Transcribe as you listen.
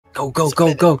Go, go,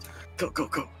 go, go. Go, go,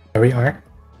 go. There we are.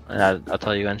 I'll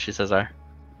tell you when she says R.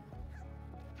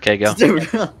 Okay, go. Dude.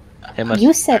 Hit us.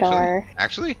 You said R.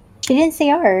 Actually? She didn't say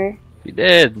R. You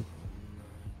did.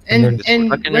 And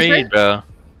Fucking read, bro.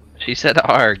 She said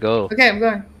R. Go. Okay, I'm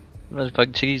going.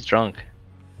 Motherfucking chicky's drunk.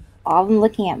 Oh, I'm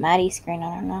looking at Maddie's screen.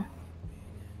 I don't know.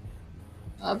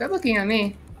 They're looking at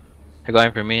me. They're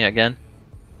going for me again.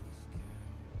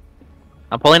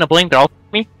 I'm pulling a blink. They're all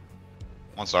me.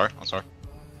 One star. One star.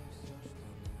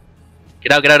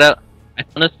 Get out. Get out. Out. I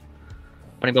found this.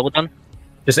 Putting bubble down.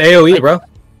 Just AOE, bro.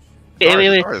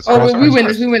 Wait. Oh, we win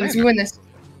this. We win this. We win this.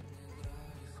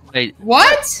 Wait.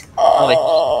 What?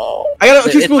 Oh, wait. I got a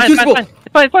Q spool. Q spool.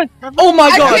 It's fine. Oh my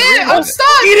god. I can't. I'm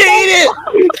stuck.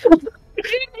 Eat it.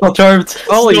 Well charmed.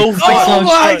 Holy No, Oh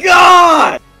my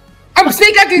god. I'm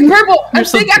snake acting purple. I'm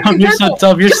snake acting You're so purple.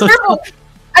 dumb. You're Kill so purple. dumb.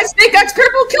 I snake act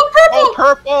purple. Kill Go purple.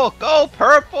 purple! Go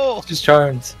purple! She's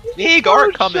charmed. Big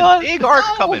arc coming! Big arc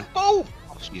coming! Boom!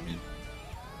 Oh, excuse me.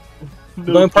 I'm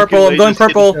going purple. I'm going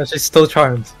purple. Yeah, she's still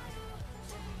charmed.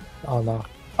 Oh no.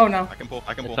 Oh no. I can pull.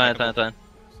 I can pull. It's fine.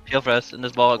 Heal for us in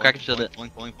this ball. Crack and shield it.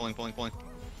 Pulling.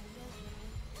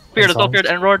 Feared, it's all feared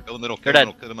and roared. Kill the middle. You're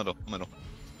Kill dead. the middle.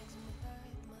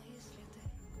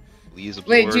 Please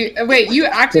absorb. Wait, you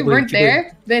actually weren't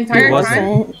there the entire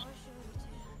time?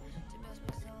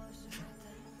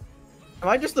 Am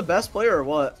I just the best player or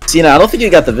what? Cena, I don't think you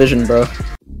got the vision, bro.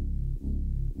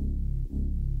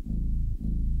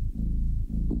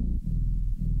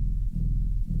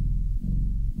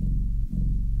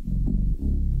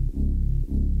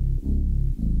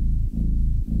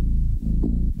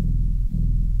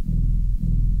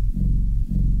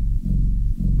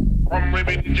 Run with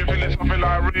me, you feel it, I feel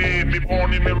like rain. Be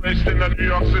born in me rest in New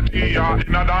York City, yeah.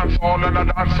 In a dance hall, on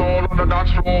the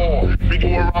dance floor. Me go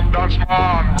around dance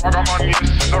man, ragaman,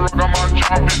 yes, the ragaman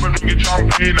champion. Me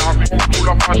drink it champagne, I'm full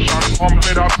of passion. Come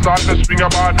play that start to swing a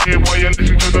body. While you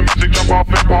listen to the music, jump off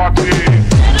and party.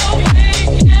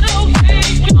 Get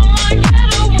away, come on,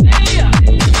 get away.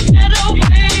 Get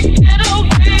away,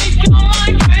 come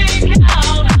on, break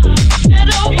out.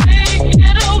 Get away,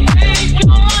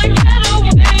 come on, get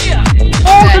away.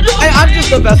 I'm just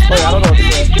the best player, I don't know what to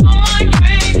say.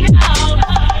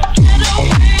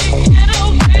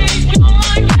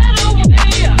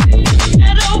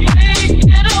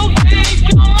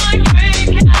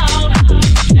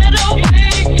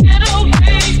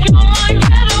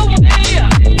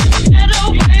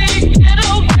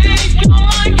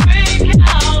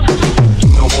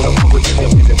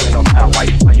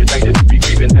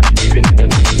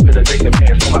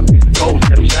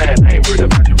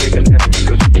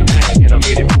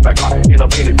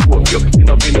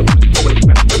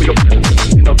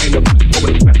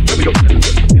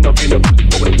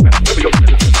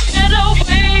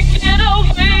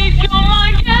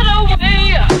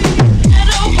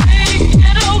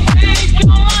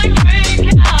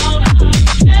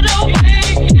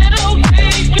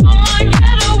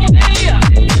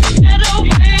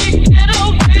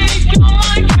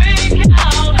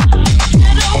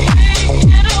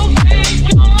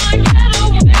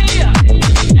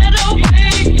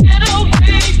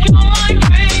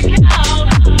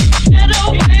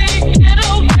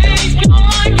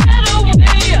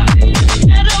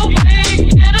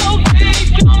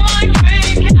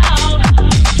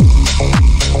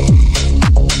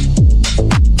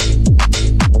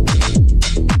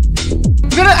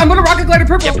 I'm gonna rocket glider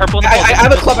purple. Yeah, purple. I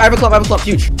have a club,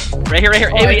 huge. Right here.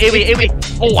 AV.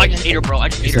 Oh, I just ate her, bro. I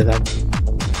just ate her.